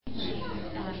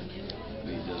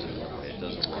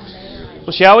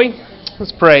Well, shall we?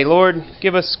 Let's pray. Lord,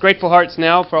 give us grateful hearts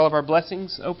now for all of our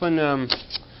blessings. Open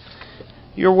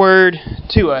your word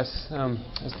to us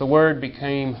as the word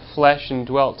became flesh and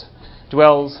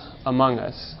dwells among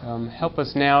us. Help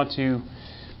us now to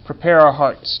prepare our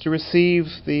hearts to receive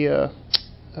the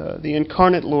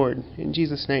incarnate Lord. In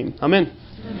Jesus' name. Amen.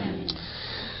 Amen.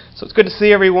 So it's good to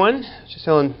see everyone. Just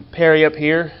telling Perry up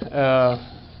here.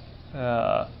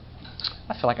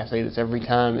 I feel like I say this every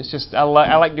time. It's just I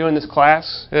like doing this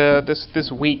class.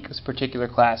 This week, this particular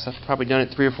class. I've probably done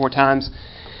it 3 or 4 times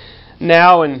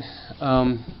now, and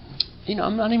I'm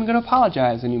not even going to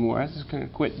apologize anymore. I'm just going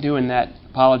to quit doing that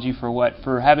apology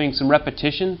for having some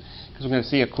repetition, because we're going to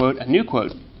see a new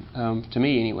quote to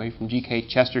me anyway from G.K.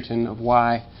 Chesterton of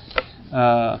why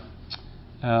the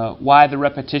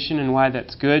repetition and why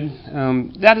that's good.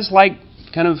 That is like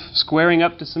kind of squaring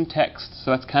up to some text.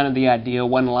 So that's kind of the idea,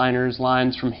 one-liners,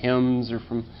 lines from hymns or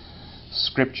from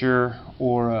scripture,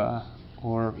 or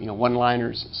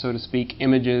one-liners, so to speak,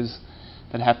 images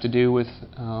that have to do with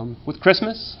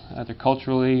Christmas, either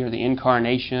culturally or the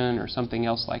incarnation or something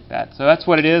else like that. So that's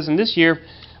what it is. And this year,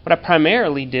 what I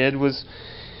primarily did was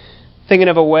thinking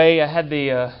of a way. I had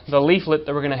the leaflet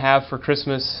that we're going to have for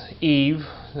Christmas Eve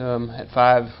at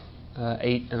 5,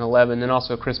 8, and 11, and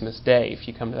also Christmas Day if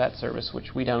you come to that service,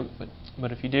 which we don't,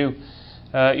 but if you do,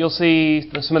 you'll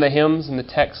see some of the hymns and the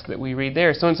text that we read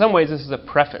there. So in some ways this is a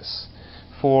preface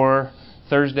for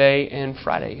Thursday and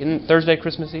Friday. Isn't Thursday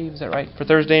Christmas Eve? Is that right? For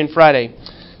Thursday and Friday.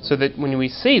 So that when we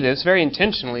see this, very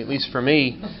intentionally, at least for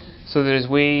me, so that as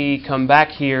we come back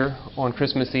here on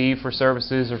Christmas Eve for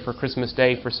services or for Christmas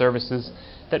Day for services,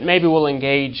 that maybe we'll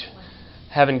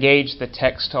have engaged the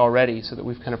text already, so that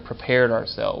we've kind of prepared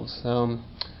ourselves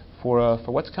for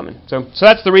what's coming. So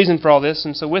that's the reason for all this.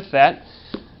 And so with that,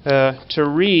 to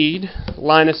read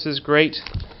Linus's great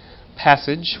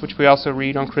passage, which we also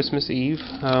read on Christmas Eve,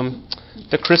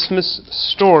 the Christmas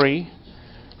story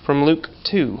from Luke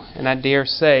 2. And I dare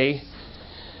say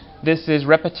this is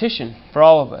repetition for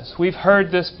all of us. We've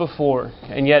heard this before,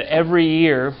 and yet every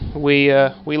year we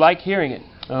like hearing it.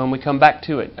 We come back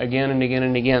to it again and again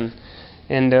and again.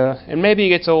 And maybe it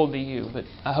gets old to you, but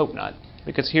I hope not,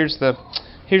 because here's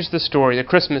the story, the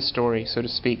Christmas story, so to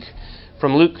speak,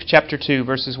 from Luke chapter 2,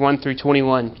 verses 1 through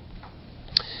 21.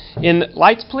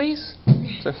 Lights, please.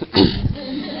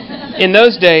 In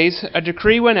those days, a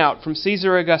decree went out from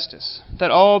Caesar Augustus that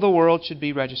all the world should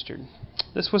be registered.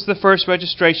 This was the first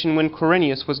registration when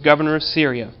Quirinius was governor of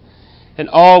Syria, and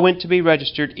all went to be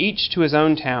registered, each to his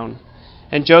own town.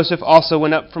 And Joseph also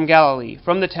went up from Galilee,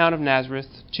 from the town of Nazareth,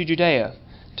 to Judea,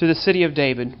 to the city of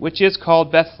David, which is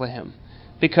called Bethlehem,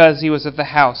 because he was of the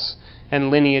house and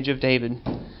lineage of David,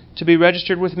 to be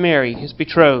registered with Mary, his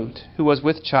betrothed, who was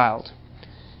with child.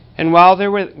 And while they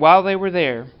were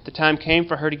there, the time came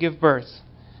for her to give birth.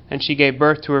 And she gave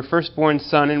birth to her firstborn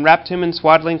son, and wrapped him in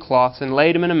swaddling cloths, and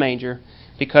laid him in a manger,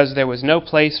 because there was no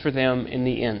place for them in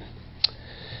the inn.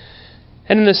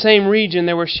 And in the same region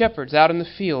there were shepherds out in the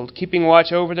field, keeping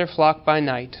watch over their flock by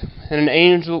night. And an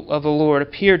angel of the Lord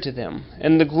appeared to them,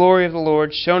 and the glory of the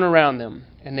Lord shone around them,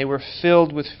 and they were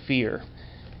filled with fear.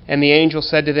 And the angel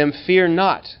said to them, "Fear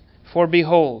not, for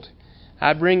behold,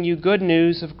 I bring you good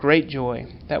news of great joy,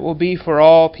 that will be for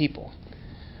all people.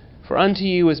 For unto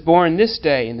you is born this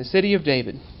day in the city of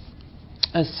David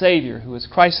a Savior, who is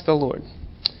Christ the Lord.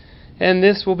 And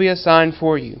this will be a sign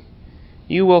for you.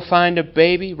 You will find a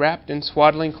baby wrapped in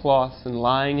swaddling cloths and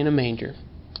lying in a manger."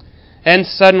 And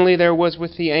suddenly there was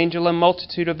with the angel a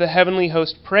multitude of the heavenly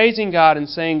host, praising God and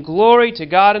saying, "Glory to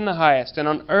God in the highest, and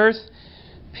on earth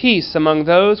peace among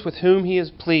those with whom he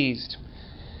is pleased."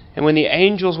 And when the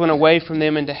angels went away from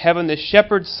them into heaven, the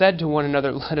shepherds said to one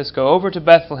another, "Let us go over to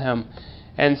Bethlehem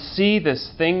and see this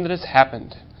thing that has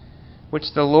happened,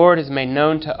 which the Lord has made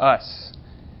known to us."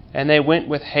 And they went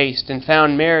with haste and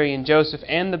found Mary and Joseph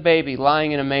and the baby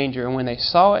lying in a manger. And when they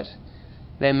saw it,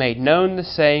 they made known the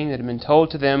saying that had been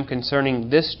told to them concerning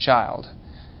this child.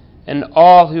 And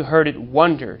all who heard it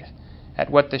wondered at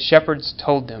what the shepherds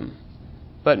told them.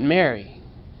 But Mary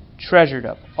treasured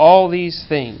up all these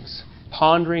things,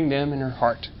 pondering them in her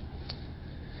heart.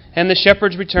 And the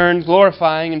shepherds returned,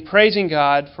 glorifying and praising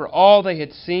God for all they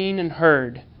had seen and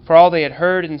heard, for all they had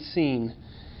heard and seen,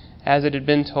 as it had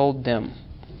been told them.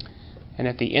 And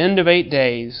at the end of 8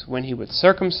 days, when he was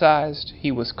circumcised,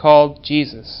 he was called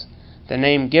Jesus, the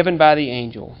name given by the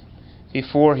angel,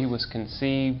 before he was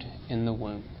conceived in the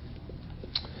womb.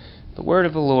 The word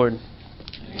of the Lord.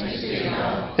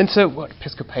 And so, what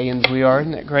Episcopalians we are,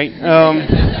 isn't that great?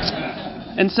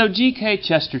 And so G.K.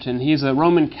 Chesterton, he's a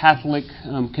Roman Catholic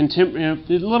contemporary,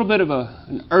 a little bit of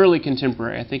an early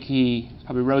contemporary. I think he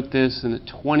probably wrote this in the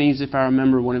 20s, if I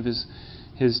remember, one of his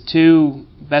two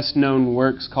best-known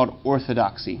works called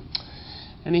Orthodoxy.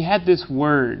 And he had this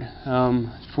word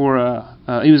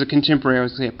he was a contemporary, I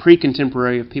was going to say a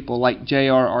pre-contemporary of people like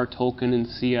J.R.R. Tolkien and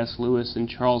C.S. Lewis and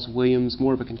Charles Williams,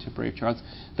 more of a contemporary of Charles,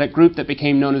 that group that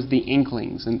became known as the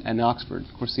Inklings in Oxford.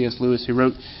 Of course, C.S. Lewis, who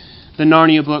wrote the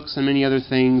Narnia books and many other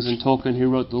things, and Tolkien,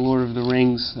 who wrote the Lord of the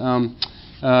Rings.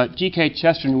 G.K.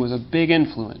 Chesterton was a big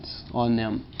influence on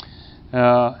them.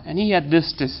 And he had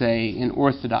this to say in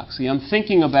Orthodoxy. I'm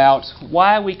thinking about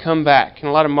why we come back, in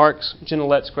a lot of Mark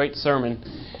Ginolette's great sermon,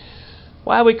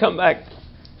 why we come back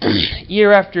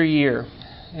year after year,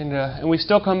 and we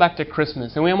still come back to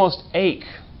Christmas, and we almost ache,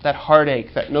 that heartache,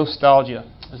 that nostalgia,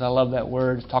 as I love that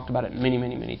word. I've talked about it many,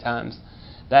 many, many times.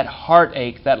 That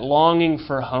heartache, that longing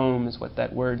for home is what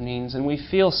that word means. And we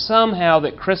feel somehow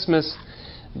that Christmas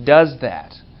does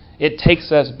that. It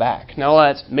takes us back. Now, all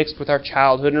that's mixed with our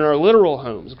childhood and our literal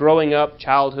homes, growing up,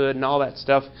 childhood, and all that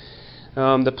stuff.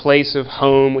 The place of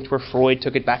home, which where Freud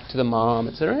took it back to the mom,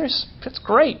 etc. That's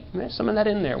great. There's some of that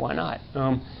in there. Why not?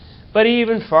 But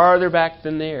even farther back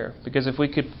than there, because if we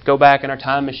could go back in our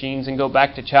time machines and go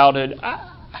back to childhood,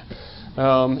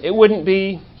 it wouldn't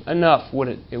be enough, would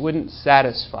it? It wouldn't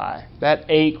satisfy. That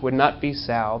ache would not be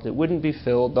salved. It wouldn't be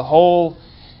filled. The hole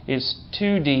is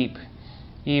too deep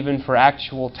even for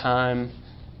actual time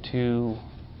to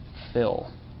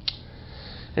fill.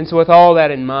 And so with all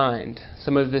that in mind,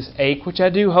 some of this ache, which I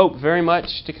do hope very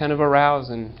much to kind of arouse,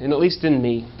 and at least in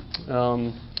me,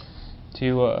 to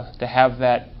have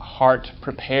that heart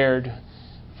prepared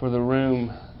for the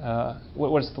room.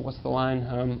 What's the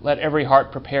line? Let every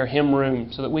heart prepare him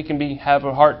room, so that we can have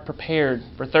a heart prepared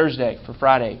for Thursday, for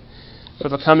Friday, for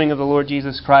the coming of the Lord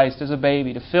Jesus Christ as a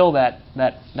baby, to fill that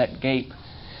gape.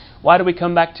 Why do we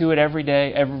come back to it every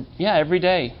day? Every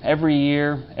day, every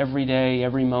year, every day,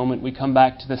 every moment. We come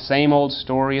back to the same old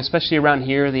story, especially around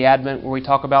here, the Advent, where we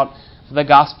talk about the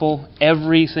gospel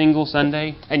every single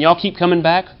Sunday. And y'all keep coming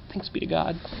back. Thanks be to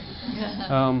God.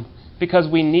 Because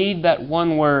we need that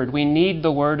one word. We need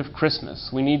the word of Christmas.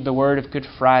 We need the word of Good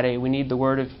Friday. We need the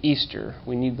word of Easter.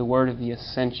 We need the word of the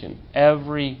Ascension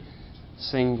every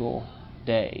single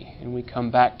day. And we come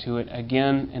back to it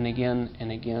again and again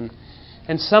and again.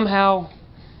 And somehow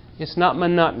it's not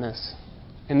monotonous.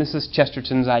 And this is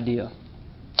Chesterton's idea.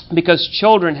 Because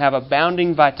children have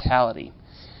abounding vitality.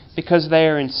 Because they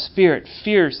are in spirit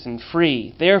fierce and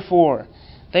free. Therefore,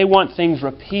 they want things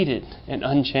repeated and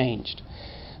unchanged.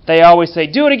 They always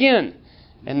say, do it again.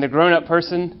 And the grown-up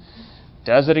person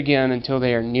does it again until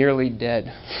they are nearly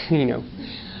dead.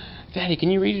 Daddy,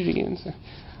 can you read it again?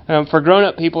 For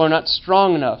grown-up people are not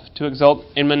strong enough to exult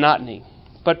in monotony.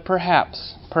 But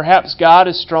perhaps God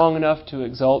is strong enough to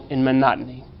exult in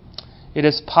monotony. It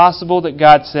is possible that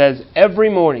God says every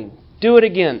morning, do it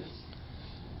again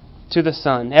to the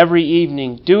sun. Every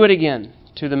evening, do it again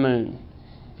to the moon.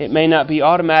 It may not be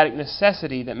automatic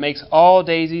necessity that makes all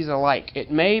daisies alike. It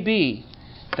may be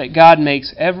that God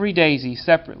makes every daisy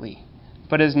separately,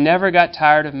 but has never got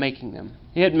tired of making them.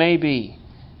 It may be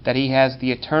that He has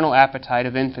the eternal appetite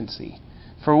of infancy.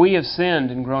 For we have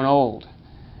sinned and grown old,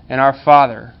 and our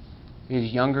Father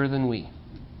is younger than we.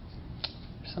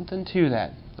 There's something to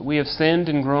that we have sinned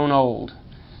and grown old.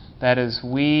 That as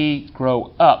we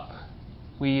grow up,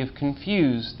 we have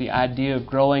confused the idea of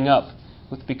growing up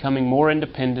with becoming more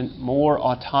independent, more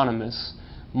autonomous,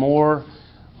 more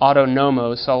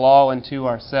autonomos, all unto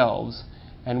ourselves.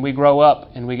 And we grow up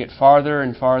and we get farther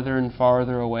and farther and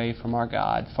farther away from our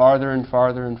God, farther and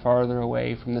farther and farther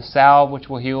away from the salve which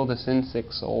will heal the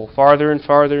sin-sick soul, farther and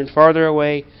farther and farther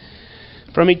away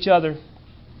from each other.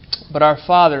 But our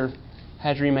Father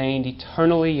has remained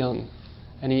eternally young,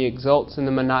 and He exults in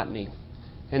the monotony.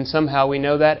 And somehow we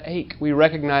know that ache. We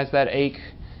recognize that ache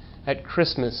at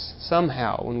Christmas.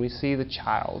 Somehow, when we see the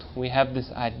child, we have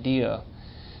this idea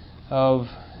of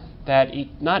that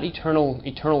not eternal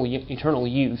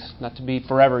youth, not to be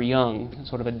forever young, in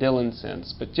sort of a Dylan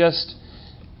sense, but just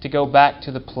to go back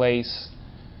to the place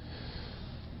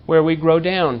where we grow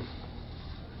down.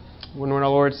 When our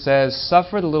Lord says,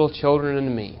 "Suffer the little children unto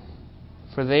me,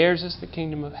 for theirs is the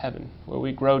kingdom of heaven," where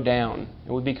we grow down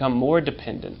and we become more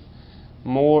dependent,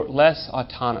 less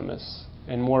autonomous,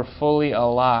 and more fully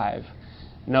alive,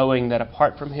 knowing that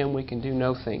apart from Him we can do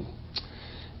no thing.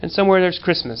 And somewhere there's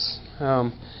Christmas.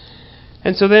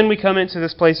 And so then we come into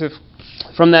this place of,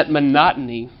 from that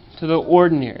monotony to the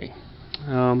ordinary,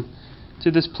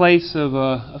 to this place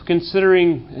of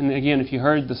considering, and again, if you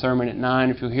heard the sermon at 9,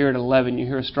 if you hear it at 11, you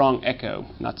hear a strong echo,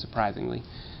 not surprisingly,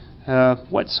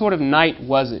 What sort of night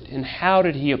was it, and how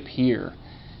did he appear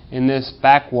in this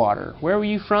backwater? Where were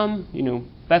you from?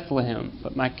 Bethlehem,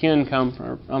 but my kin come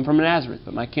from, I'm from Nazareth,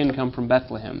 but my kin come from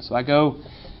Bethlehem. So I go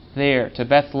there to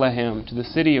Bethlehem, to the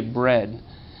city of bread,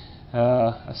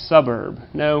 a suburb,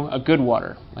 a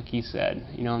Goodwater, like he said,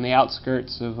 on the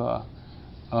outskirts of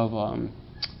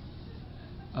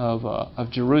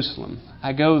Jerusalem.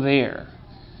 I go there.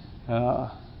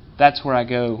 That's where I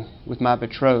go with my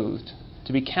betrothed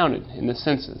to be counted in the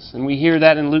census. And we hear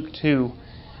that in Luke 2.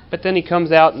 But then he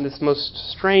comes out in this most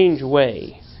strange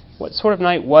way. What sort of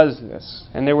night was this?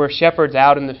 And there were shepherds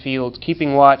out in the fields,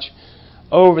 keeping watch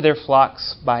over their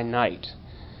flocks by night.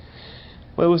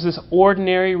 Well, it was this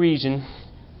ordinary region.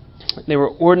 There were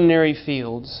ordinary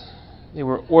fields. There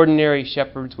were ordinary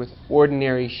shepherds with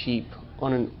ordinary sheep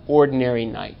on an ordinary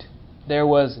night. There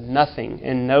was nothing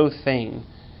and no thing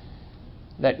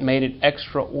that made it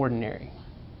extraordinary.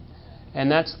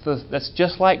 And that's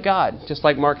just like God. Just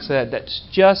like Mark said, that's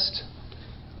just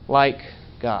like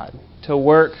God. To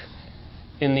work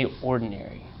in the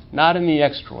ordinary, not in the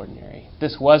extraordinary.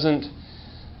 This wasn't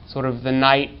sort of the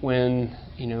night when,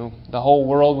 the whole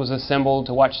world was assembled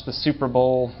to watch the Super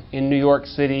Bowl in New York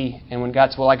City, and when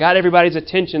God said, I got everybody's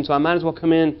attention, so I might as well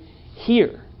come in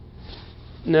here.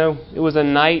 No, it was a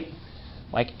night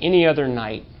like any other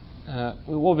night.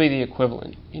 What will be the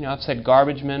equivalent? I've said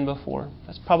garbage men before.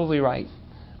 That's probably right.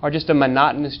 Or just a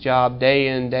monotonous job, day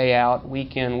in, day out,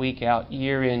 week in, week out,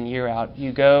 year in, year out.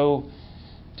 You go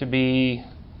to be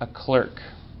a clerk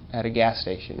at a gas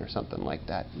station or something like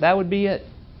that. That would be it.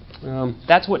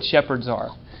 That's what shepherds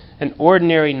are. An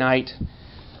ordinary night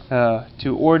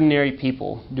to ordinary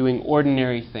people doing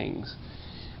ordinary things.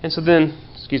 And so then,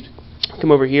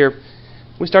 come over here.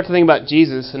 We start to think about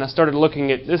Jesus, and I started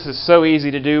looking at, this is so easy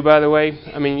to do, by the way.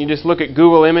 I mean, you just look at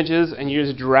Google Images, and you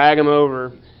just drag them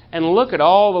over, and look at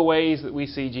all the ways that we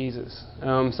see Jesus.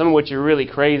 Some of which are really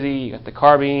crazy. You got the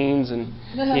carbines, and,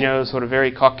 sort of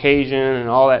very Caucasian, and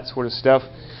all that sort of stuff.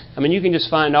 I mean, you can just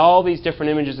find all these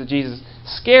different images of Jesus.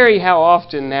 Scary how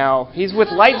often now he's with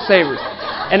lightsabers.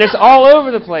 And it's all over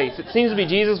the place. It seems to be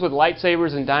Jesus with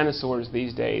lightsabers and dinosaurs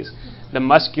these days. The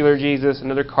muscular Jesus,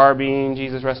 another carbine,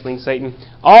 Jesus wrestling Satan.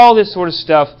 All this sort of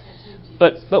stuff.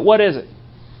 But what is it?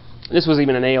 This was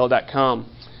even an AL.com.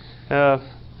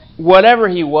 Whatever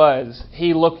he was,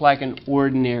 he looked like an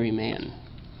ordinary man.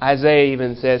 Isaiah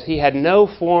even says he had no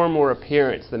form or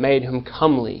appearance that made him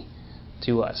comely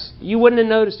to us. You wouldn't have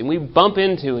noticed him. We'd bump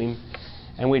into him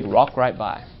and we'd walk right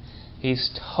by.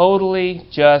 He's totally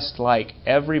just like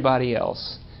everybody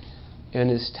else in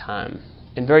his time.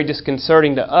 And very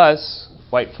disconcerting to us,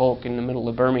 white folk in the middle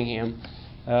of Birmingham.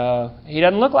 He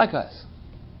doesn't look like us.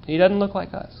 He doesn't look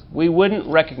like us. We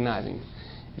wouldn't recognize him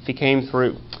if he came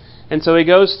through. And so he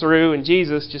goes through, and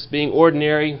Jesus, just being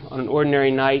ordinary on an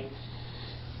ordinary night.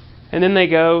 And then they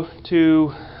go to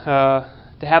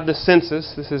have the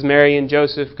census. This is Mary and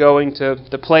Joseph going to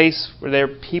the place where their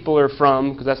people are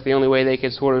from, because that's the only way they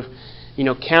could sort of,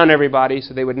 count everybody,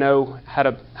 so they would know how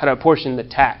to apportion the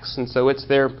tax. And so it's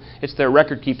their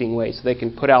record-keeping way, so they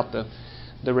can put out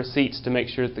the receipts to make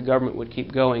sure that the government would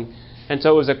keep going. And so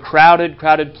it was a crowded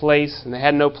place, and they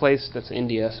had no place. That's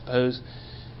India, I suppose.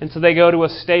 And so they go to a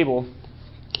stable,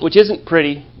 which isn't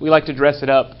pretty. We like to dress it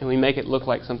up, and we make it look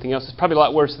like something else. It's probably a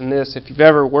lot worse than this if you've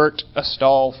ever worked a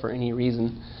stall for any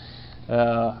reason.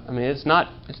 It's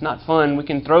not fun. We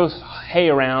can throw hay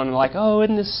around and like, oh,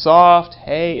 isn't this soft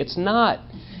hay? It's not.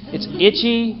 It's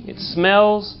itchy. It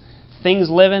smells. Things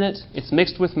live in it. It's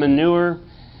mixed with manure.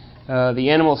 The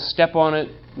animals step on it.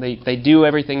 They do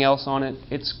everything else on it.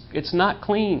 It's not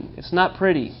clean. It's not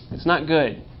pretty. It's not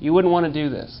good. You wouldn't want to do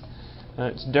this.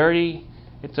 It's dirty.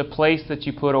 It's a place that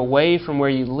you put away from where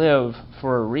you live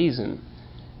for a reason,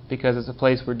 because it's a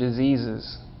place where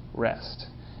diseases rest.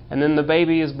 And then the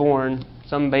baby is born,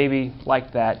 some baby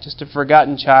like that, just a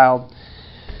forgotten child,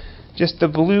 just a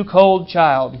blue cold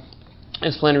child,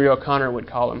 as Flannery O'Connor would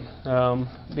call him,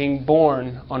 being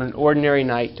born on an ordinary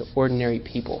night to ordinary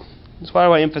people. That's why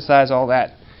I emphasize all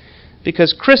that,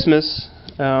 because Christmas,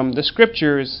 the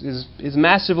Scripture is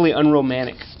massively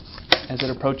unromantic as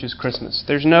it approaches Christmas.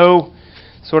 There's no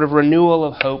sort of renewal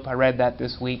of hope. I read that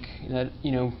this week.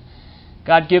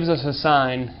 God gives us a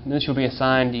sign, and this shall be a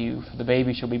sign to you, for the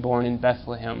baby shall be born in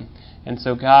Bethlehem. And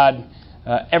so God,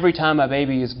 every time a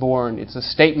baby is born, it's a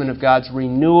statement of God's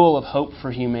renewal of hope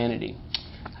for humanity.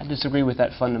 I disagree with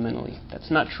that fundamentally.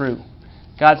 That's not true.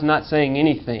 God's not saying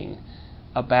anything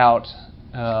about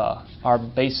our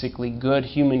basically good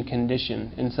human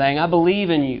condition and saying, I believe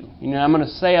in you. I'm going to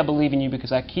say I believe in you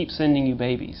because I keep sending you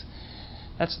babies.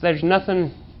 There's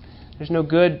no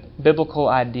good biblical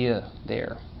idea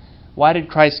there. Why did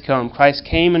Christ come? Christ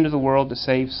came into the world to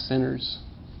save sinners.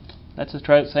 That's a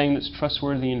saying that's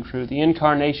trustworthy and true. The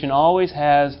incarnation always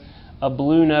has a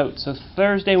blue note. So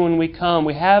Thursday when we come,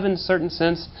 we have in a certain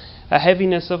sense a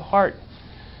heaviness of heart,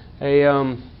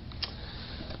 a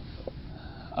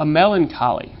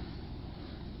melancholy,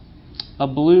 a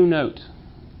blue note,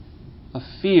 a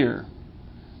fear,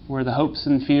 where the hopes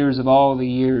and fears of all the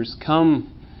years come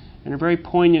in a very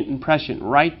poignant impression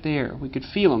right there. We could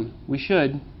feel them. We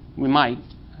should. We might.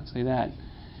 I'll say that.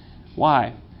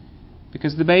 Why?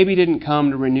 Because the baby didn't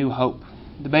come to renew hope.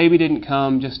 The baby didn't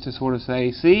come just to sort of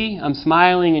say, see, I'm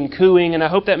smiling and cooing, and I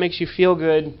hope that makes you feel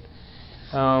good.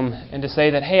 And to say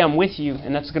that, hey, I'm with you,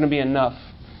 and that's going to be enough.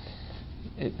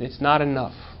 It's not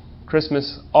enough.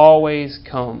 Christmas always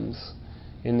comes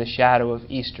in the shadow of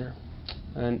Easter.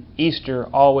 And Easter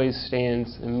always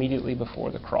stands immediately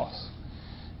before the cross.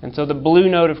 And so the blue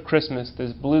note of Christmas,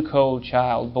 this blue-cold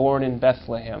child born in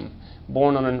Bethlehem,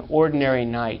 born on an ordinary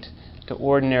night to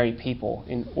ordinary people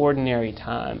in ordinary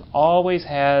time, always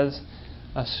has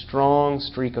a strong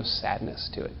streak of sadness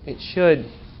to it. It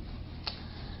should.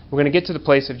 We're going to get to the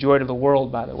place of joy to the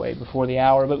world, by the way, before the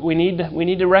hour, but we need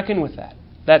to reckon with that.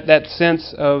 That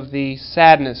sense of the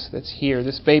sadness that's here.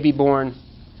 This baby born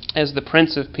as the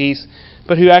Prince of Peace,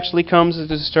 but who actually comes as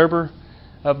the disturber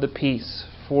of the peace.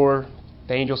 For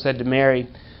the angel said to Mary,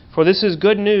 "For this is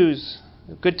good news,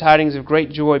 good tidings of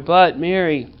great joy, but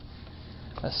Mary,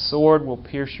 a sword will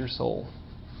pierce your soul."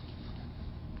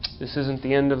 This isn't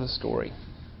the end of the story.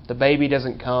 The baby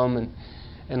doesn't come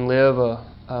and live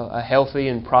a healthy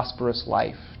and prosperous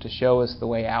life to show us the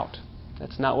way out.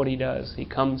 That's not what he does. He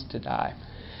comes to die.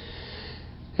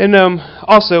 And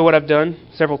also what I've done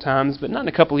several times, but not in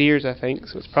a couple of years, I think,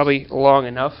 so it's probably long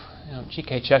enough.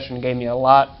 G.K. Chesterton gave me a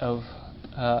lot of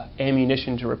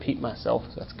ammunition to repeat myself,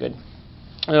 so that's good.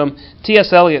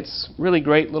 T.S. Eliot's really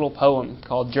great little poem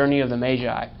called Journey of the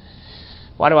Magi.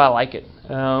 Why do I like it?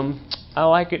 I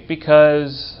like it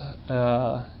because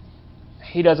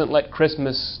he doesn't let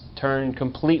Christmas turn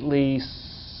completely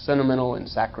sentimental and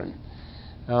saccharine.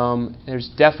 There's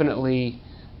definitely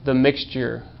the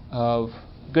mixture of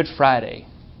Good Friday.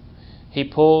 He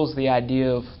pulls the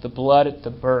idea of the blood at the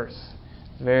birth,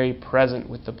 very present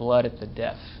with the blood at the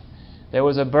death. There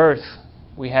was a birth,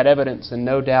 we had evidence and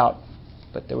no doubt,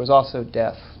 but there was also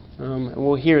death. And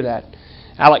we'll hear that.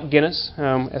 Alec Guinness,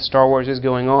 as Star Wars is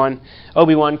going on,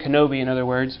 Obi-Wan Kenobi, in other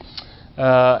words,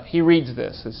 he reads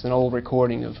this. It's an old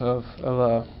recording of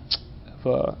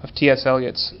T.S.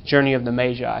 Eliot's Journey of the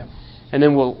Magi. And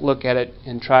then we'll look at it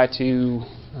and try to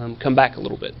come back a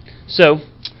little bit. So,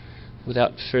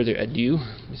 without further ado,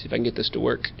 let me see if I can get this to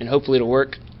work. And hopefully it'll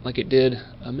work like it did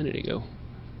a minute ago.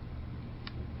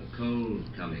 A cold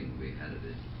coming we had of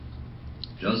it.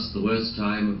 Just the worst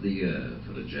time of the year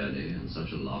for a journey, and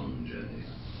such a long journey.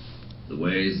 The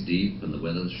ways deep and the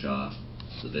weather sharp,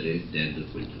 the very dead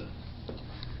of winter.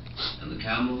 And the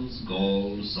camels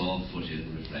galled, sore-footed,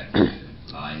 refractory,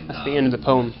 lying That's down the end of the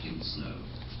poem. in snow.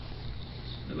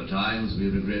 There were times we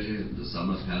regretted the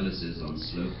summer palaces on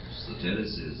slopes, the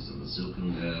terraces, and the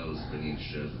silken girls bringing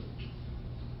sherbet.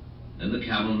 Then the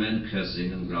camel men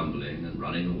cursing and grumbling and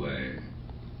running away,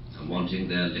 and wanting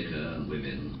their liquor and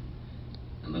women,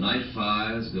 and the night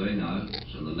fires going out,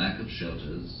 and the lack of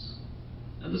shelters,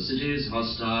 and the cities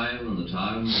hostile and the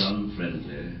towns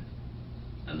unfriendly,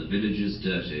 and the villages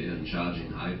dirty and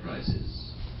charging high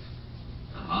prices.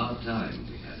 A hard time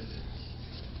we had of it.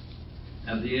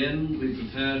 At the end, we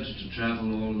preferred to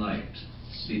travel all night,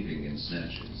 sleeping in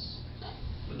snatches,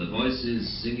 with the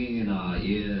voices singing in our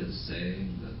ears,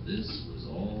 saying that this was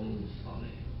all folly.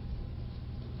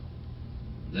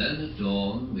 Then at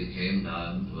dawn, we came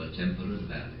down to a temperate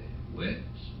valley, wet,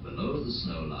 below the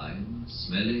snow line,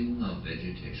 smelling of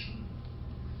vegetation,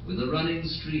 with a running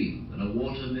stream and a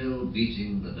watermill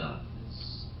beating the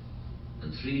darkness,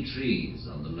 and 3 trees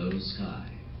on the low sky.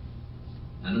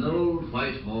 And an old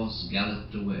white horse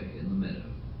galloped away in the meadow.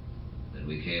 Then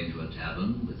we came to a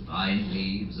tavern with vine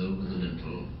leaves over the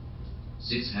lintel,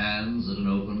 6 hands at an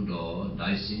open door,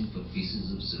 dicing for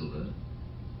pieces of silver,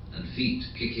 and feet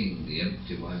kicking the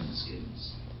empty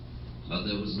wineskins. But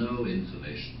there was no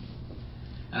information.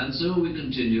 And so we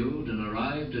continued and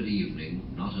arrived at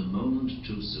evening, not a moment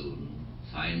too soon,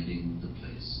 finding the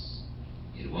place.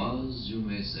 It was, you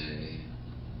may say,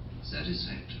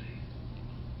 satisfactory.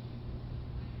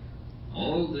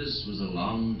 All this was a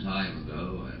long time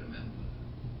ago, I remember,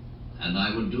 and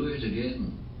I would do it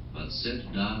again, but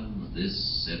set down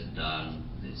this, set down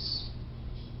this.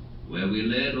 Where we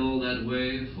led all that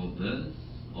way for birth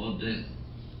or death.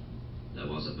 There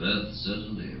was a birth,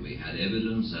 certainly, we had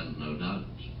evidence and no doubt,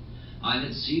 I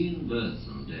had seen birth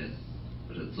and death,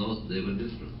 but had thought they were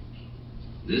different.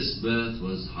 This birth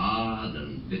was hard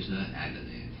and bitter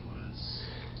agony for us,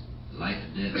 like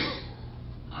death,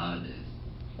 our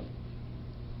death.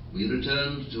 We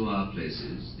returned to our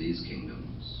places, these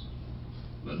kingdoms,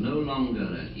 but no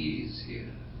longer at ease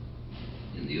here,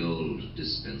 in the old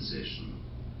dispensation,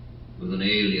 with an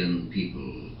alien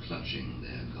people clutching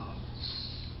their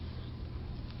gods.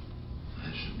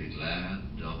 I should be glad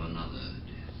of another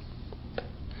death.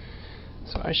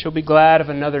 So I shall be glad of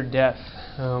another death.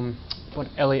 What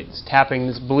Eliot's tapping,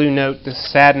 this blue note,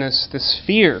 this sadness, this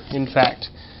fear, in fact,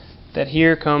 that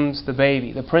here comes the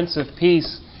baby, the Prince of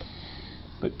Peace.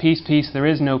 But peace, peace, there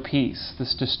is no peace.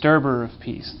 This disturber of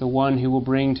peace, the one who will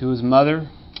bring to his mother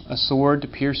a sword to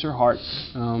pierce her heart,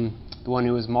 the one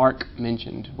who, as Mark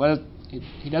mentioned. Well,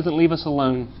 he doesn't leave us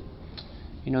alone.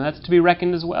 That's to be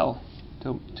reckoned as well.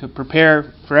 To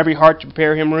prepare for every heart, to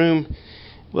prepare him room.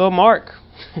 Well, Mark,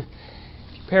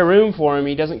 prepare room for him.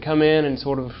 He doesn't come in and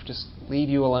sort of just leave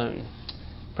you alone.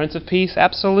 Prince of Peace,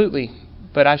 absolutely.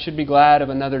 But I should be glad of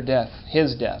another death,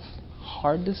 his death.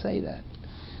 Hard to say that.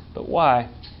 But why?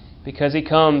 Because he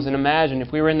comes, and imagine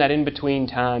if we were in that in-between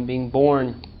time, being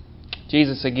born.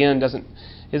 Jesus, again,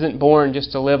 isn't born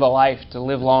just to live a life, to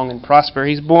live long and prosper.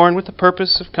 He's born with the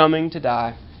purpose of coming to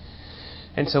die.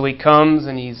 And so he comes,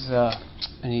 and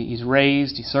he's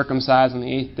raised, he's circumcised on the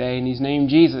 8th day, and he's named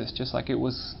Jesus, just like it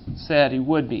was said he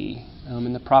would be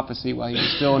in the prophecy while he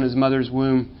was still in his mother's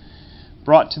womb,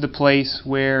 brought to the place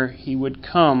where he would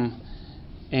come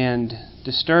and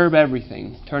disturb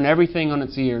everything, turn everything on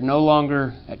its ear, no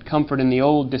longer at comfort in the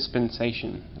old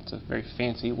dispensation. That's a very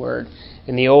fancy word.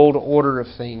 In the old order of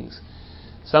things.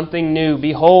 Something new.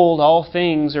 Behold, all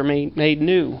things are made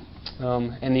new.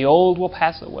 And the old will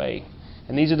pass away.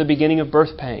 And these are the beginning of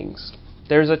birth pangs.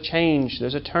 There's a change,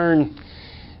 there's a turn.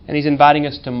 And he's inviting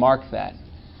us to mark that.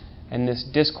 And this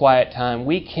disquiet time,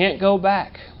 we can't go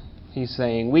back, he's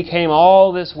saying. We came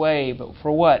all this way, but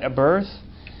for what? A birth?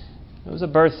 It was a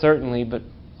birth, certainly, but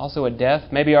also a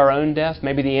death. Maybe our own death.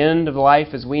 Maybe the end of life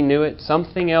as we knew it.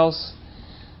 Something else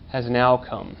has now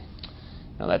come.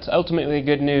 Now that's ultimately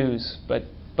good news, but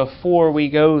before we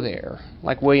go there,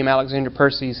 like William Alexander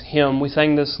Percy's hymn, we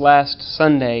sang this last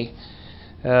Sunday,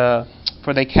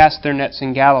 for they cast their nets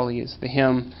in Galilee, is the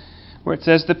hymn, where it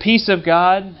says, the peace of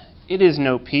God, it is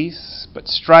no peace, but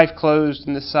strife closed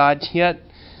in the side. Yet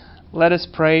let us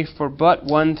pray for but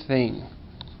one thing,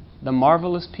 the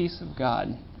marvelous peace of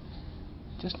God.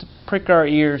 Just to prick our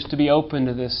ears, to be open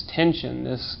to this tension,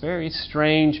 this very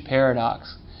strange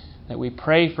paradox, that we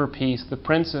pray for peace, the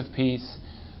Prince of Peace,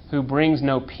 who brings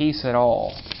no peace at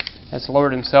all. As the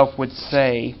Lord himself would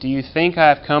say, do you think I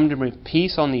have come to bring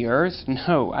peace on the earth?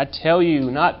 No, I tell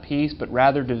you, not peace, but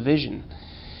rather division.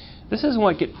 This isn't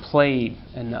what gets played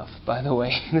enough, by the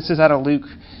way. This is out of Luke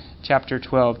chapter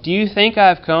 12. Do you think I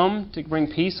have come to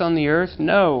bring peace on the earth?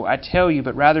 No, I tell you,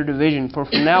 but rather division. For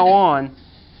from now on,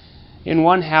 in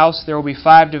one house there will be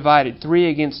 5 divided, 3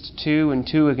 against 2 and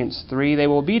 2 against 3. They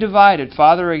will be divided,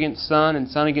 father against son and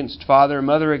son against father,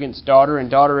 mother against daughter and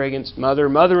daughter against mother,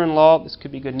 mother-in-law, this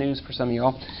could be good news for some of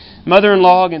y'all,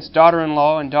 mother-in-law against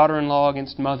daughter-in-law and daughter-in-law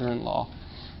against mother-in-law.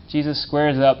 Jesus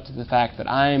squares up to the fact that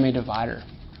I am a divider.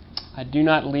 I do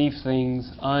not leave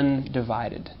things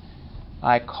undivided.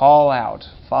 I call out,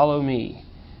 follow me,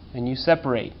 and you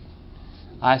separate.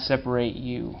 I separate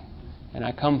you, and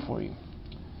I come for you.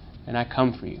 And I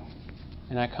come for you.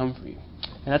 And I come for you.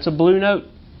 And that's a blue note.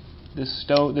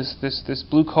 This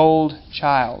blue cold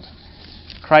child,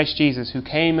 Christ Jesus, who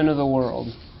came into the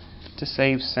world to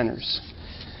save sinners.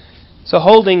 So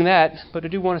holding that, but I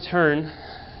do want to turn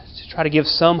to try to give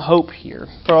some hope here.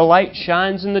 For a light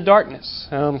shines in the darkness.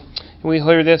 We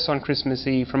hear this on Christmas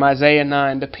Eve from Isaiah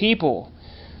 9. The people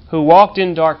who walked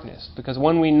in darkness, because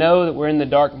when we know that we're in the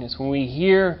darkness, when we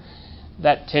hear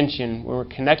that tension, when we're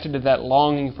connected to that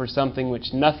longing for something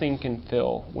which nothing can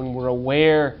fill, when we're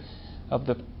aware of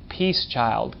the peace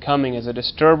child coming as a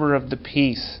disturber of the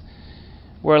peace,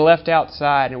 we're left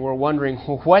outside and we're wondering,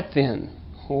 well, what then?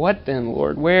 What then,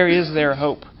 Lord? Where is there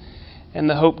hope? And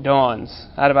the hope dawns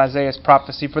out of Isaiah's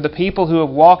prophecy. For the people who have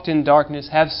walked in darkness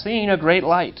have seen a great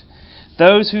light.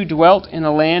 Those who dwelt in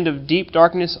a land of deep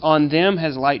darkness, on them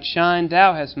has light shined.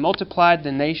 Thou hast multiplied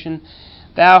the nation.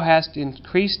 Thou hast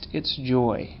increased its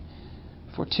joy.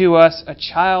 For to us a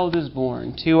child is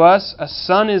born. To us a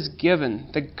son is given.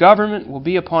 The government will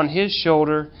be upon his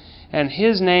shoulder, and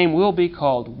his name will be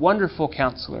called Wonderful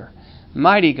Counselor,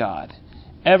 Mighty God,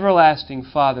 Everlasting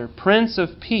Father, Prince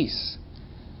of Peace.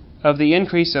 Of the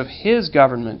increase of his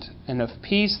government and of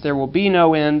peace there will be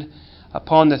no end,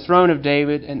 upon the throne of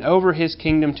David and over his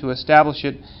kingdom, to establish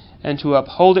it and to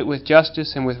uphold it with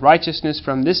justice and with righteousness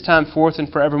from this time forth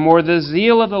and forevermore. The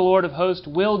zeal of the Lord of hosts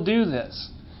will do this.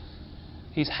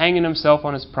 He's hanging himself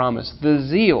on his promise. The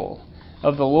zeal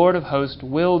of the Lord of hosts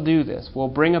will do this, will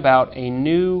bring about a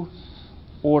new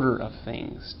order of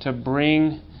things, to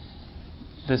bring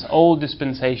this old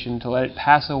dispensation, to let it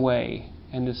pass away,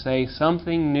 and to say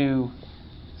something new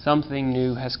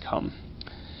has come.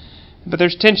 But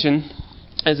there's tension,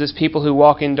 as this people who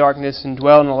walk in darkness and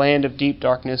dwell in a land of deep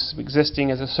darkness,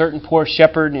 existing as a certain poor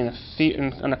shepherd in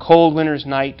a cold winter's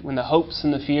night, when the hopes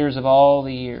and the fears of all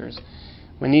the years,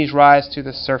 when these rise to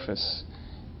the surface,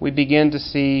 we begin to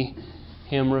see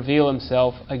him reveal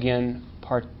himself again,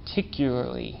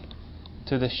 particularly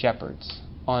to the shepherds.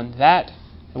 On that,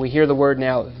 and we hear the word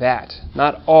now, that,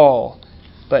 not all,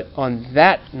 but on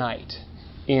that night,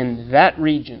 in that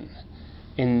region,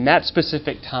 in that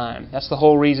specific time. That's the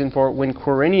whole reason for it. When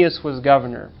Quirinius was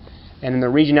governor, and in the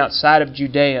region outside of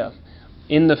Judea,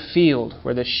 in the field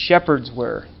where the shepherds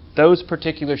were, those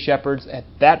particular shepherds at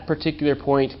that particular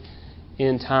point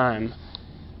in time,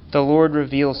 the Lord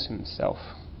reveals himself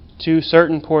to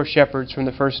certain poor shepherds from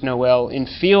the first Noel, in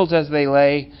fields as they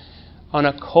lay on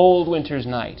a cold winter's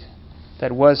night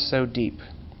that was so deep.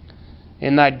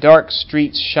 In thy dark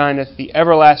streets shineth the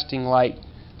everlasting light.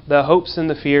 The hopes and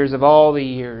the fears of all the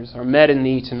years are met in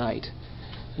thee tonight.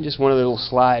 And just one other little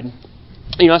slide.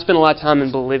 I spent a lot of time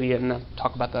in Bolivia, and I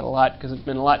talk about that a lot because it's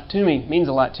been a lot to me, means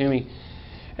a lot to me.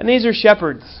 And these are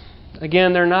shepherds.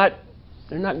 Again, they're not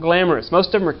glamorous.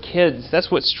 Most of them are kids.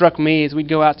 That's what struck me as we'd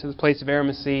go out to the place of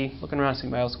Eremasi, looking around to see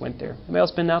anybody else went there. Anybody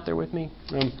else been out there with me?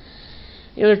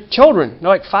 They're children. They're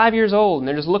like 5 years old, and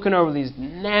they're just looking over these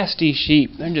nasty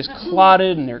sheep. They're just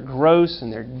clotted, and they're gross,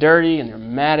 and they're dirty, and they're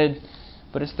matted.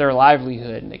 But it's their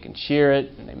livelihood, and they can shear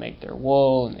it, and they make their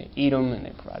wool, and they eat them, and they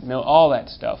provide milk, all that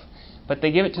stuff. But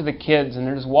they give it to the kids, and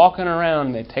they're just walking around,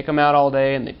 and they take them out all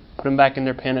day, and they put them back in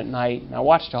their pen at night. And I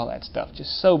watched all that stuff,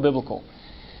 just so biblical.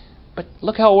 But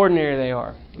look how ordinary they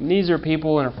are. And these are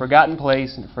people in a forgotten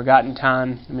place, in a forgotten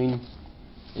time.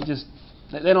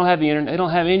 They don't have the internet, they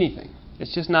don't have anything.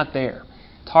 It's just not there.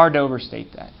 It's hard to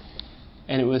overstate that.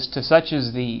 And it was to such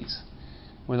as these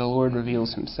where the Lord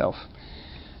reveals himself.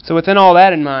 So within all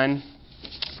that in mind,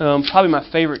 probably my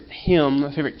favorite hymn,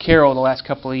 my favorite carol the last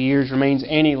couple of years remains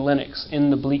Annie Lennox, In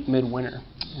the Bleak Midwinter.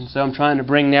 And so I'm trying to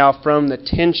bring now from the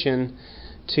tension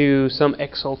to some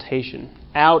exaltation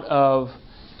out of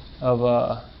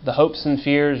the hopes and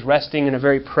fears resting in a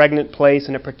very pregnant place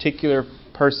in a particular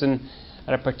person,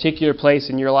 at a particular place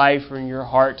in your life or in your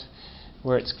heart,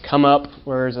 where it's come up,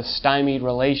 where there's a stymied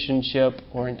relationship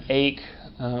or an ache,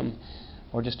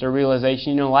 or just a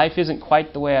realization, life isn't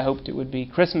quite the way I hoped it would be.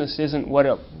 Christmas isn't what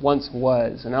it once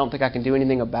was, and I don't think I can do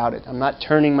anything about it. I'm not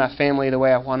turning my family the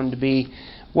way I want them to be,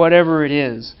 whatever it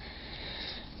is.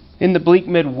 In the Bleak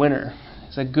Midwinter,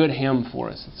 it's a good hymn for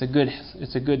us. It's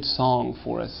a good song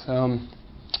for us. And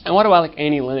why do I like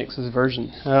Annie Lennox's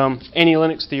version? Annie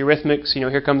Lennox, the Eurythmics,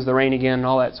 Here Comes the Rain Again, and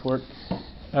all that sort.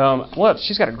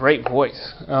 She's got a great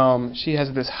voice. She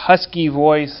has this husky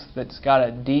voice that's got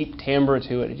a deep timbre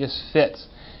to it. It just fits.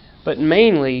 But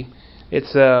mainly,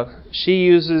 she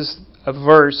uses a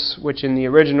verse which in the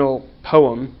original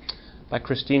poem by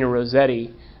Christina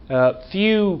Rossetti,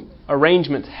 few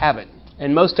arrangements have it.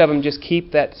 And most of them just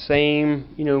keep that same,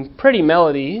 pretty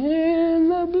melody, in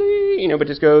the bleak, but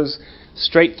just goes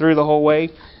straight through the whole way.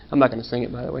 I'm not going to sing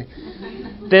it, by the way.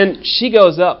 Then she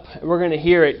goes up. We're going to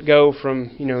hear it go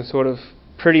from, sort of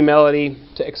pretty melody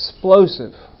to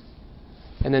explosive.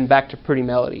 And then back to pretty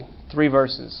melody. 3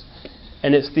 verses.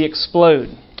 And it's the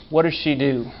explode. What does she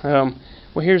do? Well,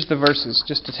 here's the verses,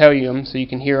 just to tell you them so you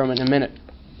can hear them in a minute.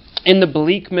 In the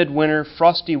bleak midwinter,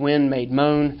 frosty wind made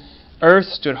moan. Earth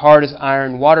stood hard as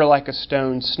iron, water like a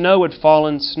stone. Snow had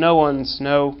fallen, snow on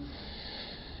snow.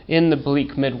 In the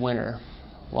bleak midwinter,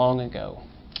 long ago.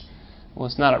 Well,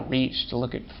 it's not a reach to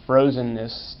look at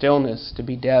frozenness, stillness, to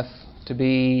be death, to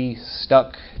be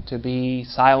stuck, to be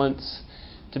silence,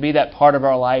 to be that part of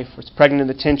our life where it's pregnant in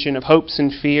the tension of hopes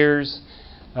and fears,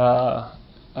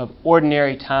 of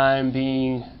ordinary time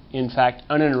being, in fact,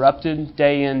 uninterrupted,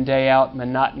 day in, day out,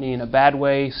 monotony in a bad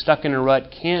way, stuck in a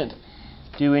rut, can't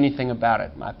do anything about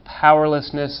it. My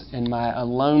powerlessness and my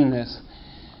aloneness,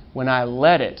 when I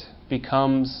let it,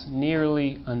 becomes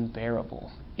nearly unbearable.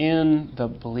 In the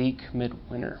bleak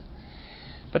midwinter.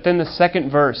 But then the second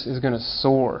verse is going to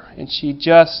soar, and she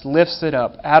just lifts it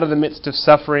up out of the midst of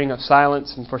suffering, of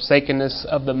silence and forsakenness,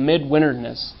 of the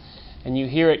midwinterness, and you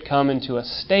hear it come into a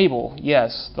stable,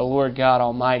 yes, the Lord God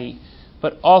Almighty,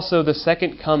 but also the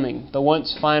second coming, the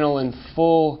once final and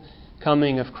full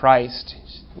coming of Christ.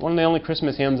 One of the only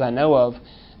Christmas hymns I know of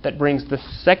that brings the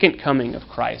second coming of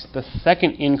Christ, the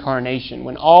second incarnation,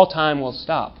 when all time will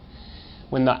stop.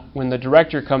 When the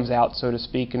director comes out, so to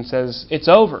speak, and says, "It's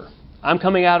over. I'm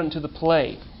coming out into the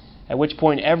play," at which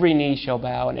point every knee shall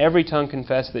bow and every tongue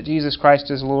confess that Jesus Christ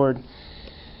is Lord.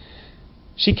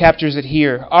 She captures it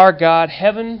here. Our God,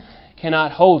 heaven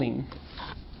cannot hold him.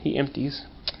 He empties.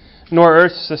 Nor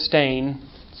earth sustain.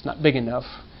 It's not big enough.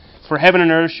 For heaven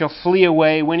and earth shall flee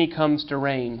away when he comes to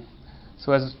reign.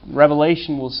 So as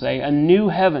Revelation will say, a new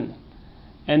heaven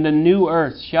and a new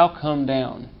earth shall come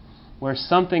down, where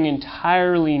something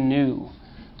entirely new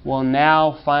will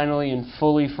now finally and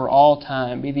fully for all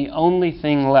time be the only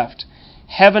thing left.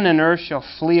 Heaven and earth shall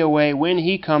flee away when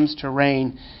he comes to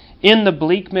reign. In the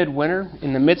bleak midwinter,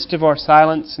 in the midst of our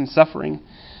silence and suffering,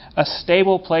 a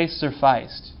stable place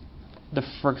sufficed. The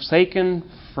forsaken,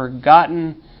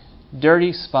 forgotten,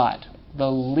 dirty spot, the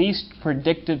least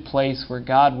predicted place where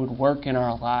God would work in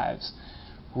our lives.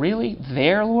 Really?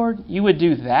 There, Lord? You would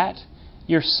do that?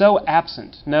 You're so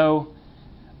absent. No,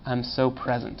 I'm so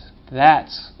present.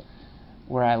 That's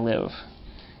where I live.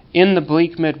 In the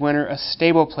bleak midwinter, a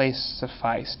stable place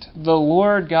sufficed. The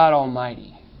Lord God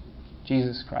Almighty,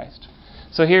 Jesus Christ.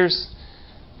 So here's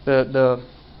the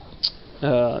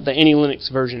Annie Lennox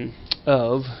version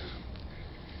of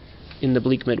In the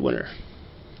Bleak Midwinter.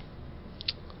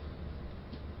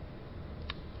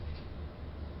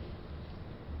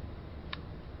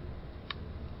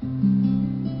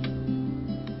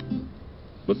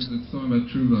 Whoops.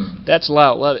 That's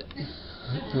loud. Love it.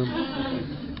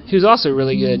 He was also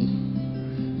really good.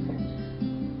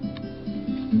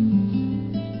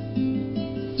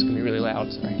 It's going to be really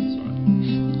loud. Sorry.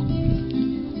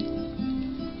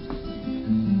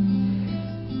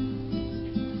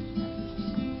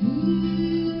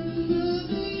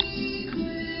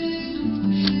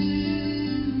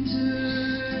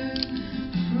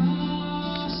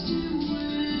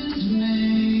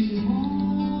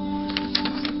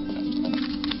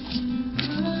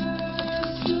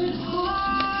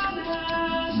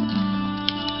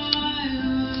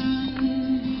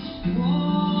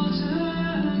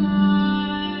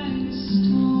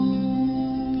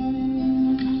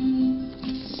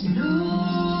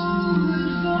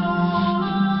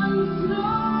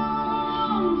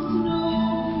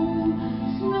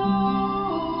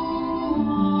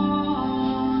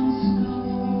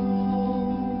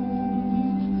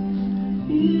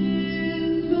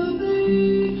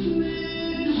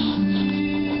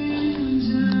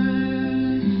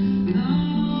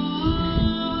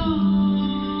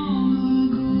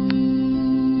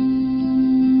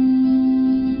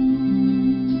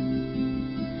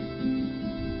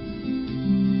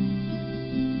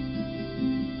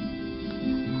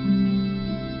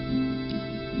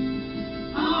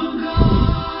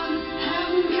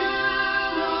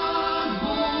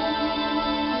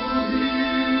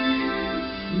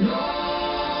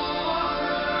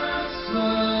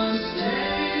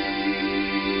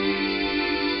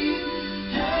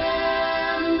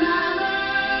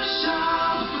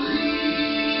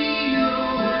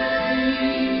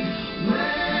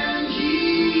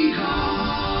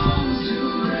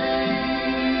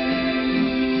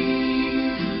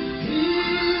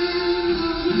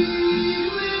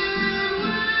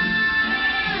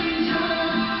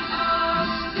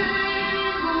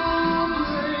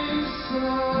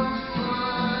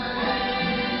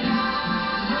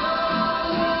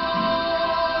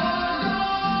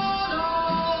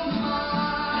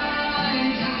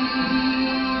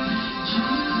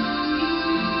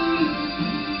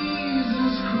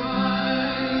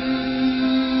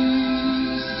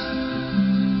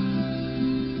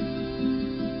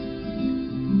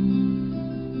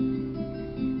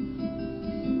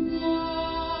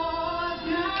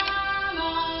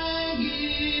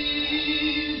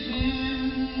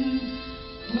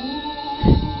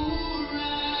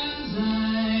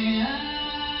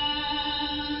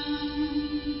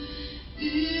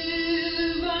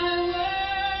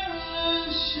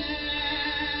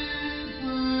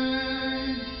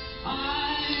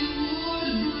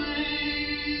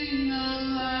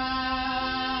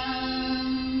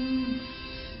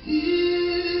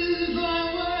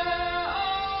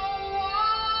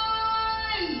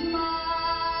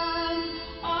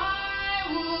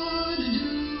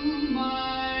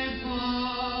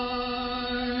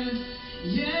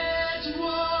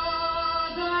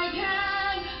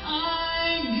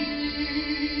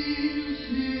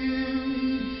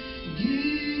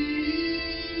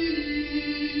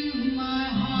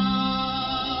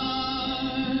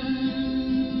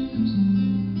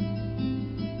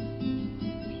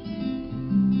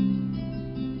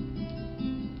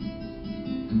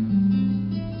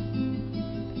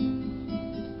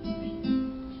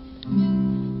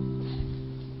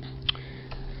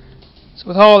 So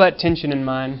with all that tension in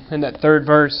mind, and that third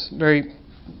verse, very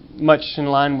much in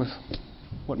line with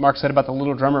what Mark said about the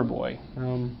little drummer boy,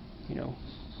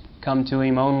 come to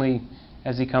him only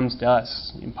as he comes to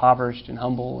us, impoverished and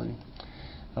humble and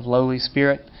of lowly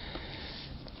spirit.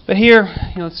 But here,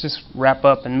 let's just wrap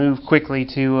up and move quickly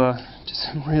to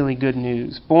some really good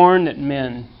news. Born that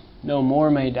men no more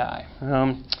may die.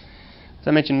 As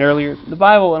I mentioned earlier, the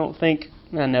Bible,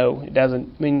 no, it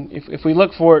doesn't. I mean, if we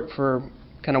look for it for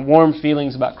kind of warm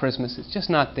feelings about Christmas, it's just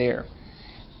not there.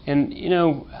 And,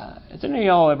 has any of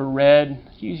y'all ever read,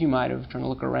 you might have, trying to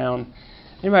look around,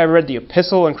 anybody ever read the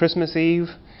Epistle on Christmas Eve?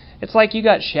 It's like you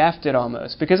got shafted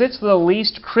almost, because it's the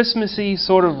least Christmassy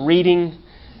sort of reading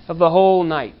of the whole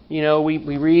night.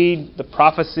 We read the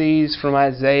prophecies from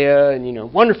Isaiah,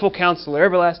 and, wonderful Counselor,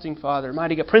 everlasting Father,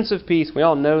 mighty God, Prince of Peace, we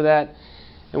all know that,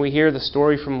 and we hear the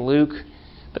story from Luke.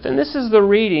 But then this is the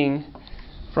reading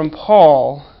from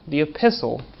Paul, the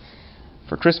Epistle,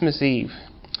 for Christmas Eve.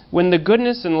 When the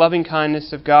goodness and loving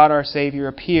kindness of God our Savior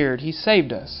appeared, He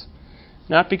saved us,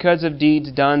 not because of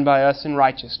deeds done by us in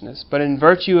righteousness, but in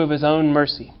virtue of His own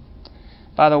mercy,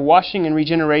 by the washing and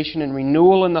regeneration and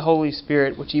renewal in the Holy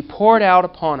Spirit, which He poured out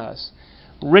upon us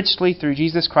richly through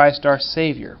Jesus Christ our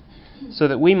Savior, so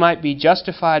that we might be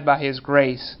justified by His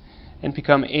grace and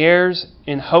become heirs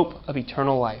in hope of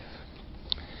eternal life.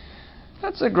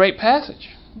 That's a great passage,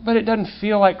 but it doesn't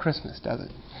feel like Christmas, does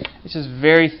it? It's just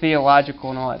very theological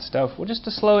and all that stuff. Well, just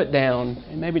to slow it down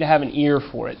and maybe to have an ear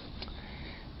for it.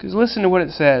 Because listen to what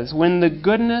it says. When the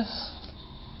goodness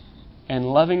and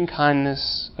loving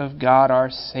kindness of God our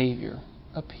Savior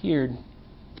appeared.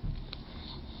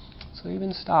 So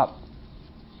even stop.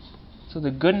 So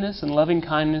the goodness and loving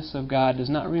kindness of God does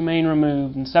not remain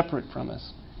removed and separate from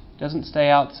us. It doesn't stay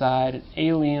outside and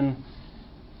alien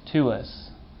to us.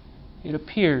 It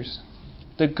appears.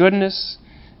 The goodness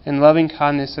and loving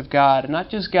kindness of God. And not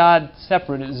just God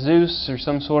separate as Zeus or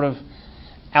some sort of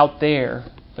out there,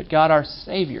 but God our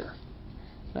Savior.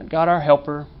 Not God our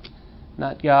helper,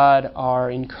 not God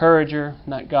our encourager,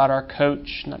 not God our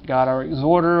coach, not God our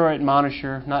exhorter or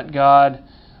admonisher, not God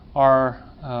our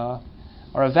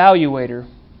evaluator.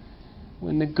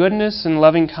 When the goodness and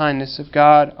loving kindness of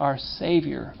God our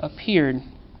Savior appeared,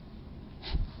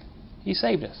 He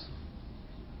saved us.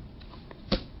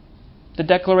 The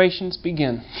declarations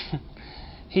begin.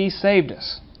 He saved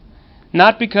us,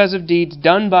 not because of deeds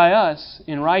done by us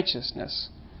in righteousness,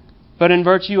 but in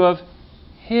virtue of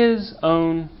His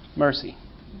own mercy,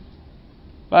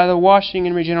 by the washing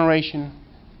and regeneration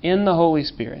in the Holy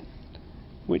Spirit,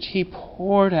 which He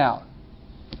poured out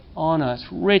on us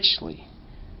richly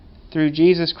through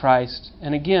Jesus Christ,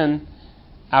 and again,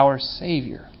 our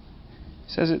Savior.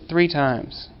 He says it 3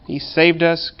 times. He saved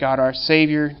us, God our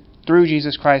Savior, through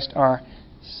Jesus Christ our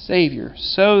Savior,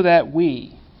 so that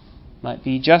we might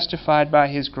be justified by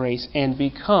His grace and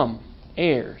become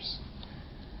heirs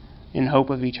in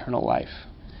hope of eternal life.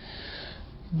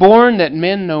 Born that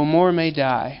men no more may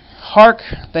die. Hark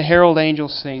the herald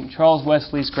angels sing. Charles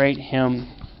Wesley's great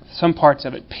hymn. Some parts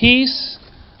of it. Peace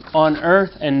on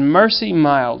earth and mercy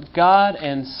mild. God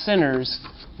and sinners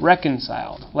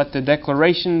reconciled. Let the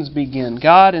declarations begin.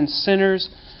 God and sinners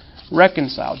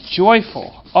reconciled.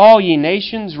 Joyful, all ye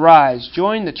nations rise.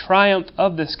 Join the triumph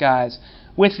of the skies.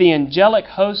 With the angelic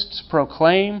hosts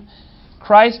proclaim,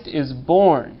 Christ is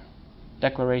born.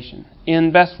 Declaration.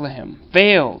 In Bethlehem,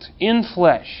 veiled in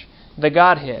flesh, the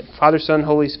Godhead, Father, Son,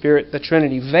 Holy Spirit, the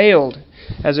Trinity, veiled,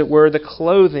 as it were, the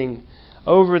clothing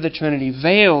over the Trinity,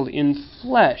 veiled in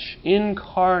flesh,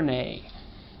 incarnate,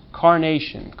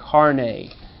 carnation,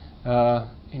 carne,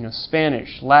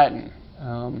 Spanish, Latin,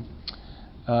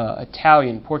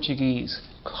 Italian, Portuguese,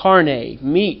 carne,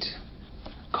 meat,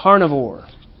 carnivore,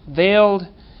 veiled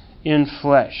in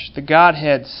flesh, the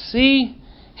Godhead. See,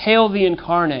 hail the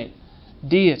incarnate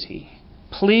deity,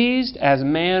 pleased as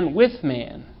man with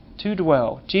man to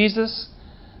dwell. Jesus,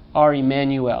 our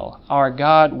Emmanuel, our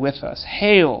God with us.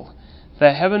 Hail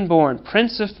the heaven-born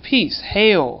Prince of Peace.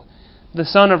 Hail the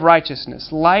Son of Righteousness,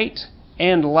 light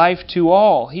and life to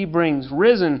all. He brings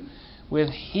risen with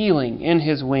healing in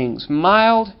His wings.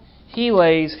 Mild, He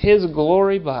lays His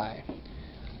glory by.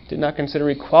 Did not consider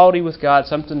equality with God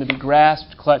something to be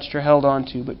grasped, clutched, or held on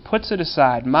to, but puts it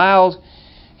aside. Mild,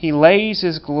 He lays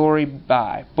His glory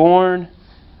by. Born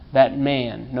that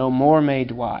man no more may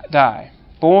die.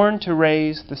 Born to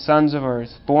raise the sons of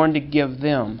earth. Born to give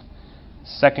them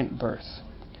second birth.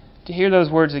 To hear those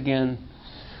words again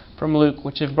from Luke,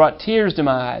 which have brought tears to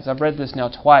my eyes. I've read this now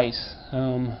twice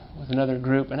with another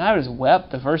group, and I just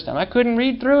wept the first time. I couldn't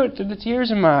read through it to the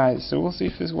tears in my eyes, so we'll see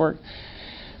if this works.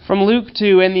 From Luke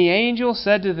 2, and the angel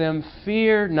said to them,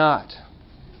 Fear not.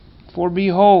 For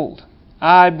behold,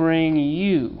 I bring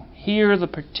you. Hear the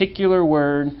particular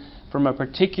word from a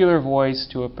particular voice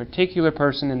to a particular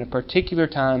person in a particular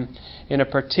time, in a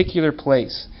particular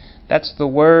place. That's the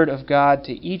word of God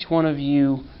to each one of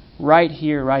you right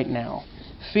here, right now.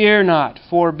 Fear not,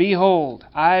 for behold,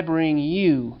 I bring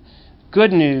you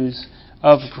good news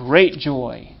of great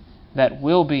joy that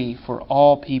will be for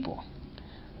all people.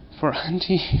 For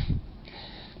unto you...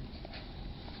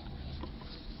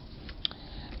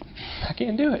 I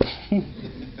can't do it.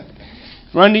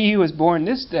 For unto you is born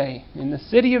this day in the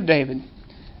city of David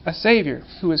a Savior,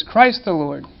 who is Christ the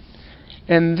Lord.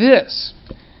 And this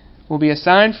will be a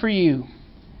sign for you.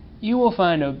 You will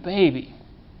find a baby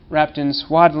wrapped in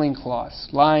swaddling cloths,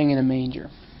 lying in a manger.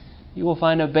 You will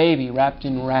find a baby wrapped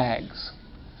in rags,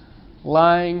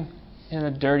 lying in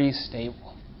a dirty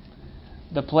stable.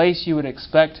 The place you would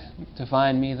expect to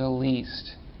find me the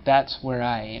least, that's where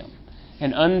I am.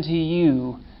 And unto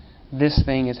you this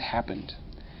thing has happened.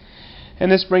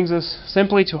 And this brings us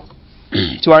simply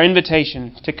to our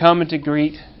invitation to come and to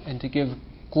greet and to give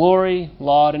glory,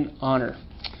 laud, and honor.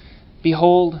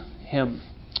 Behold Him.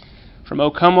 From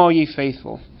O come all ye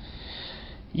faithful.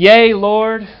 Yea,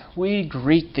 Lord, we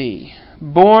greet Thee.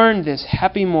 Born this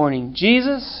happy morning,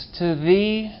 Jesus, to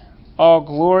Thee all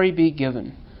glory be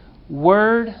given.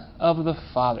 Word of the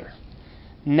Father,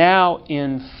 now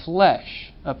in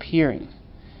flesh appearing.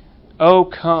 O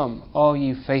come, all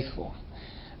ye faithful.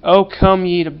 O come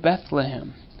ye to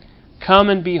Bethlehem. Come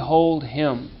and behold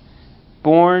Him,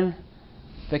 born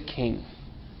the King.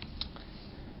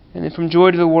 And then from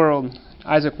Joy to the World,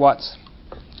 Isaac Watts.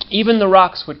 Even the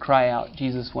rocks would cry out,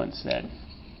 Jesus once said.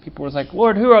 People were like,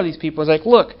 Lord, who are these people? I was like,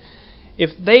 look, if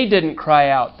they didn't cry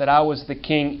out that I was the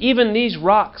King, even these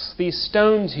rocks, these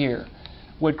stones here,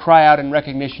 would cry out in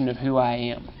recognition of who I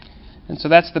am. And so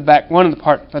that's one of the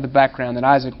part of the background that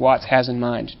Isaac Watts has in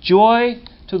mind. Joy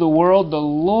to the world, the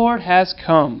Lord has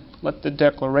come. Let the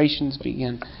declarations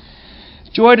begin.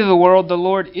 Joy to the world, the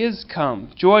Lord is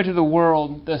come. Joy to the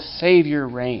world, the Savior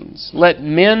reigns. Let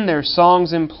men their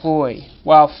songs employ,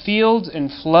 while fields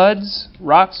and floods,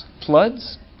 rocks,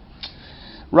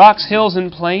 hills,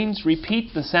 and plains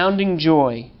repeat the sounding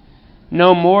joy.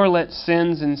 No more let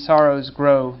sins and sorrows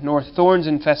grow, nor thorns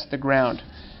infest the ground.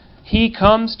 He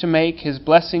comes to make His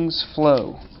blessings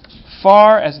flow,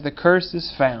 far as the curse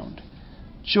is found.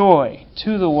 Joy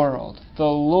to the world, the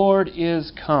Lord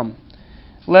is come.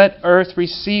 Let earth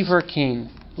receive her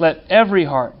King. Let every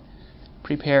heart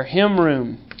prepare Him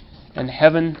room, and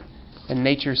heaven and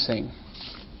nature sing.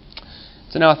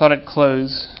 So now I thought I'd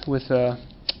close with the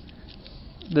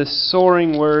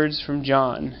soaring words from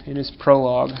John in his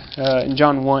prologue, in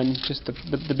John 1, just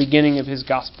the beginning of his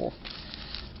gospel,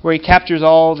 where he captures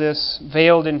all this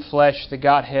veiled in flesh, the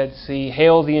Godhead see.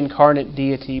 Hail the incarnate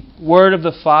deity, Word of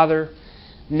the Father,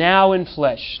 now in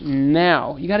flesh.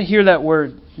 Now. You got to hear that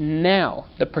word, now.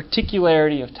 The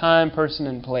particularity of time, person,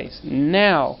 and place.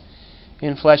 Now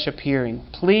in flesh appearing.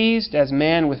 Pleased as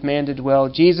man with man to dwell.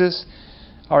 Jesus,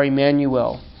 our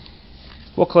Emmanuel.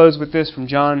 We'll close with this from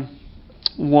John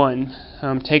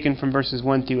 1, taken from verses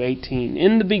 1 through 18.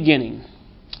 In the beginning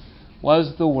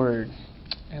was the Word,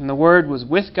 and the Word was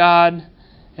with God,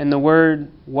 and the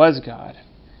Word was God.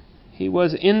 He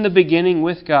was in the beginning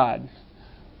with God.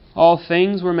 All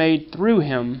things were made through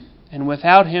Him, and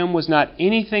without Him was not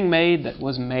anything made that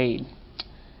was made.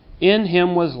 In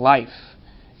Him was life,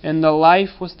 and the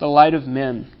life was the light of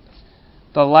men.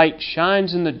 The light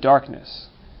shines in the darkness,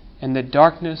 and the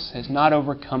darkness has not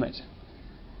overcome it.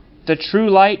 The true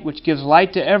light, which gives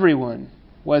light to everyone,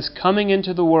 was coming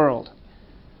into the world.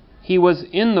 He was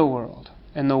in the world,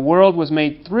 and the world was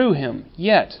made through Him,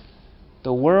 yet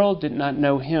the world did not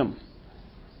know Him.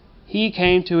 He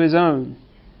came to His own,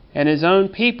 and His own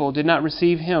people did not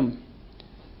receive Him.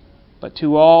 But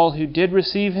to all who did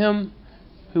receive Him,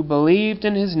 who believed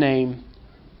in His name,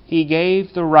 He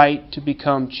gave the right to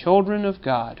become children of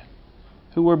God,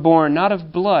 who were born not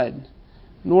of blood,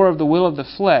 nor of the will of the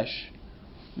flesh,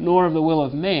 nor of the will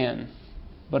of man,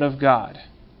 but of God.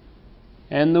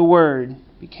 And the Word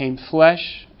became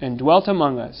flesh and dwelt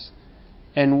among us,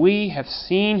 and we have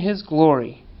seen His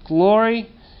glory, glory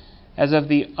as of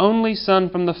the only Son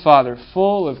from the Father,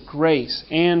 full of grace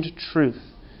and truth.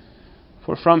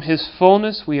 For from His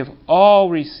fullness we have all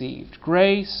received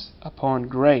grace upon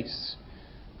grace.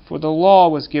 For the law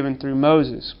was given through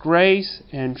Moses, grace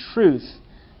and truth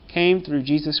came through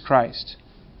Jesus Christ.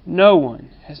 No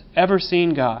one has ever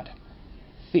seen God,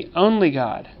 the only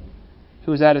God,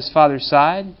 who is at His Father's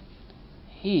side.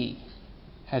 He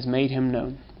has made Him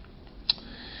known.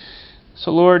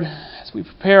 So Lord, as we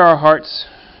prepare our hearts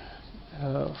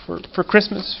for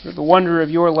Christmas, for the wonder of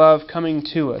your love coming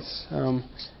to us,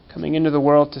 coming into the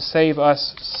world to save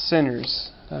us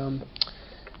sinners.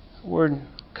 Lord,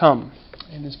 come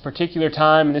in this particular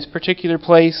time, in this particular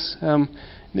place, in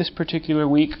this particular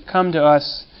week. Come to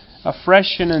us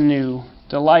afresh and anew.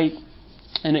 Delight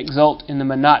and exult in the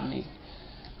monotony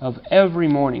of every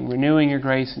morning, renewing your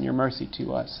grace and your mercy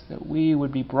to us, that we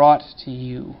would be brought to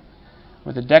you,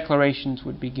 where the declarations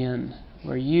would begin,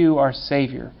 where you, our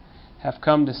Savior, have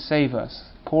come to save us,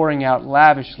 pouring out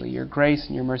lavishly your grace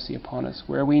and your mercy upon us,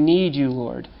 where we need you,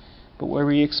 Lord, but where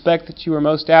we expect that you are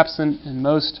most absent and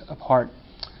most apart.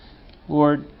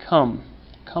 Lord, come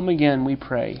again, we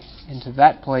pray, into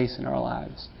that place in our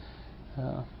lives.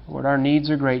 Lord, our needs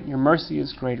are great, and your mercy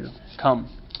is greater. Come.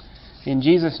 In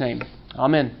Jesus' name,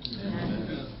 amen.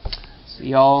 See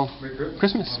y'all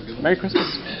Christmas. Merry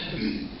Christmas.